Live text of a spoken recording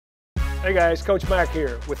Hey guys, Coach Mack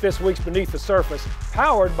here with this week's Beneath the Surface,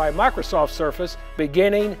 powered by Microsoft Surface,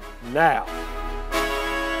 beginning now.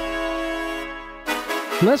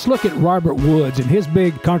 Let's look at Robert Woods and his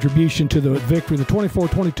big contribution to the victory, the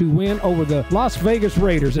 24-22 win over the Las Vegas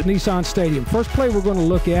Raiders at Nissan Stadium. First play we're going to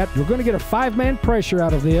look at, you're going to get a five-man pressure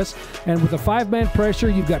out of this, and with a five-man pressure,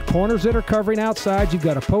 you've got corners that are covering outside, you've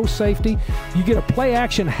got a post safety, you get a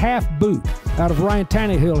play-action half boot out of Ryan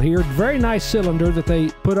Tannehill here. Very nice cylinder that they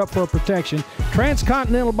put up for a protection.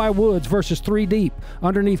 Transcontinental by Woods versus three deep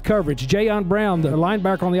underneath coverage. Jayon Brown, the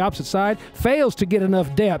linebacker on the opposite side, fails to get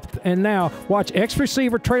enough depth, and now watch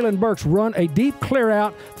ex-receiver Traylon Burks run a deep clear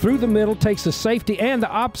out through the middle, takes the safety and the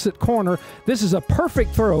opposite corner. This is a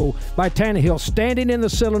perfect throw by Tannehill, standing in the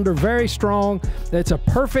cylinder, very strong. It's a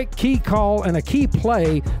perfect key call and a key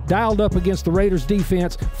play dialed up against the Raiders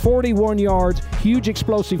defense. 41 yards, huge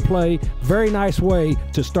explosive play, very nice way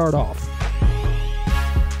to start off.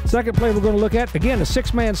 Second play we're going to look at, again, a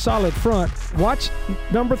six-man solid front. Watch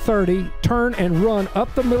number 30 turn and run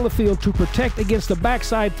up the middle of the field to protect against the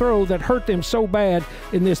backside throw that hurt them so bad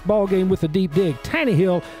in this ball game with the deep dig.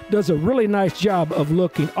 Tannehill does a really nice job of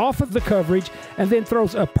looking off of the coverage and then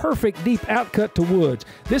throws a perfect deep outcut to Woods.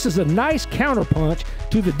 This is a nice counterpunch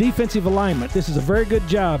to the defensive alignment. This is a very good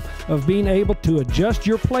job of being able to adjust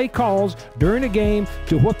your play calls during a game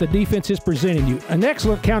to what the defense is presenting you. An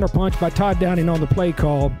excellent counterpunch by Todd Downing on the play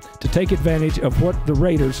call to take advantage of what the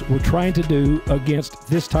Raiders were trying to do against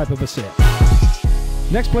this type of a set.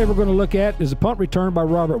 Next play we're going to look at is a punt return by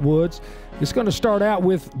Robert Woods. It's going to start out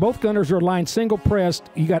with both gunners are lined single pressed.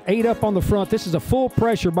 You got 8 up on the front. This is a full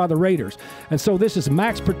pressure by the Raiders. And so this is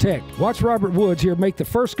max protect. Watch Robert Woods here make the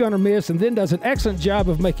first gunner miss and then does an excellent job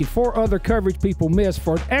of making 4 other coverage people miss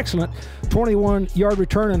for an excellent 21-yard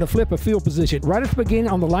return and a flip of field position. Right at the beginning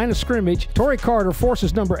on the line of scrimmage, Torrey Carter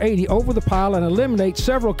forces number 80 over the pile and eliminates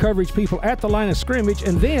several coverage people at the line of scrimmage.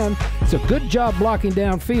 And then it's a good job blocking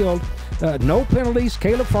downfield. No penalties.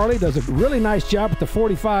 Caleb Farley does a really nice job at the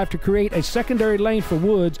 45 to create a secondary lane for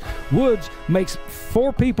Woods. Woods makes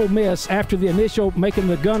 4 people miss after the initial making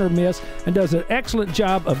the gunner miss and does an excellent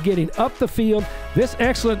job of getting up the field. This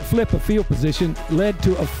excellent flip of field position led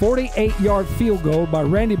to a 48-yard field goal by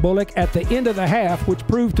Randy Bullock at the end of the half, which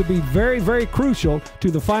proved to be very, very crucial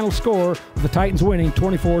to the final score of the Titans winning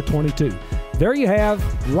 24-22. There you have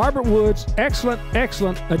Robert Woods,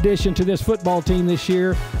 excellent addition to this football team this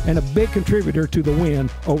year and a big contributor to the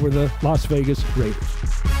win over the Las Vegas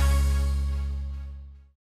Raiders.